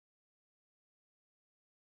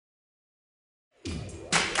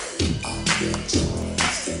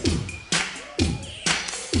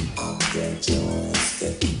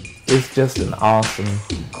It's just an awesome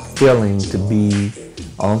feeling to be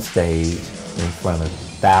on stage in front of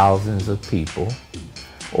thousands of people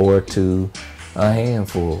or to a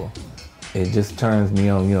handful. It just turns me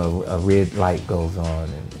on, you know, a red light goes on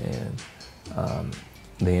and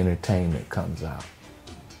the entertainment comes out.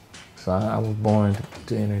 So I was born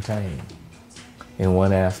to entertain in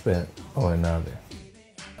one aspect or another.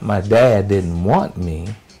 My dad didn't want me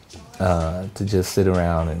to just sit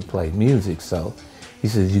around and play music, so he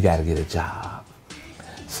says, you gotta get a job.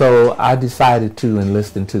 So I decided to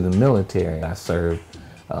enlist into the military. I served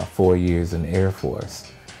 4 years in the Air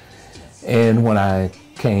Force. And when I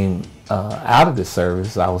came out of the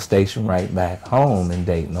service, I was stationed right back home in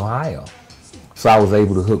Dayton, Ohio. So I was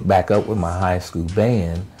able to hook back up with my high school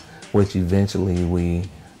band, which eventually we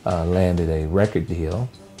landed a record deal,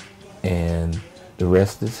 and the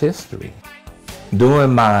rest is history.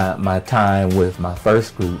 During my time with my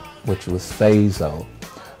first group, which was Faze-O,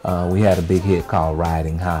 we had a big hit called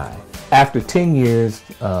Riding High. After 10 years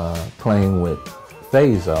playing with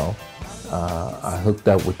Faze-O, I hooked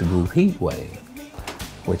up with the group Heatwave,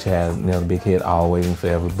 which had, you know, the big hit Always and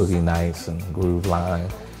Forever, Boogie Nights, and Groove Line.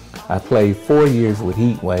 I played 4 years with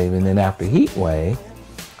Heatwave, and then after Heatwave,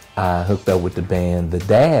 I hooked up with the band, the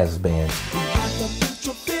Daz Band.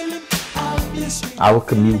 I would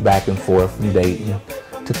commute back and forth from Dayton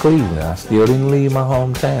to Cleveland. I still didn't leave my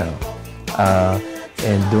hometown.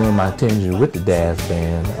 And during my tenure with the Daz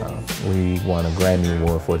Band, we won a Grammy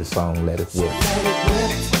Award for the song Let It Whip.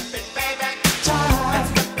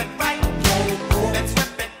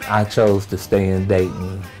 I chose to stay in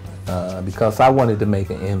Dayton because I wanted to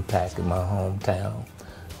make an impact in my hometown,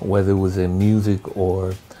 whether it was in music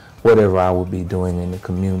or whatever I would be doing in the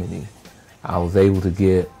community. I was able to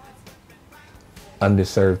get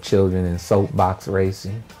underserved children in soapbox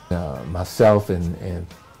racing. Myself and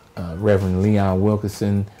Reverend Leon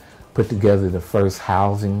Wilkerson put together the first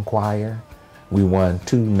housing choir. We won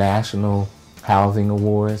 2 national housing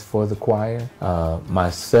awards for the choir.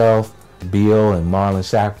 Myself, Bill, and Marlon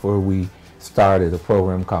Shackford, we started a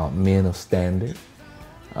program called Men of Standard.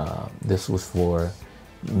 This was for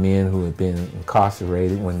men who had been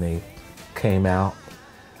incarcerated. When they came out,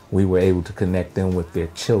 we were able to connect them with their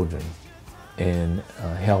children and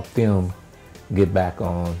help them get back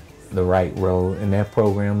on the right road, and that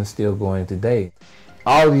program is still going today.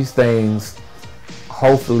 All these things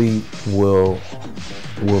hopefully will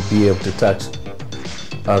be able to touch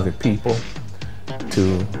other people,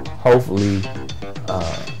 to hopefully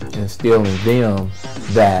instill in them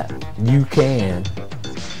that you can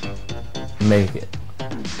make it.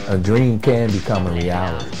 A dream can become a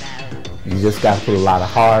reality. You just got to put a lot of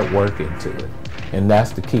hard work into it. And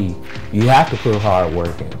that's the key. You have to put hard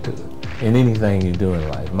work into it in anything you do in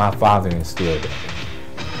life. My father instilled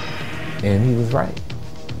that. And he was right.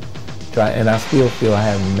 And I still feel I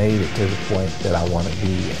haven't made it to the point that I want to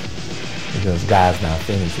be at, because God's not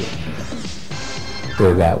finished with me.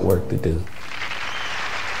 Still got work to do.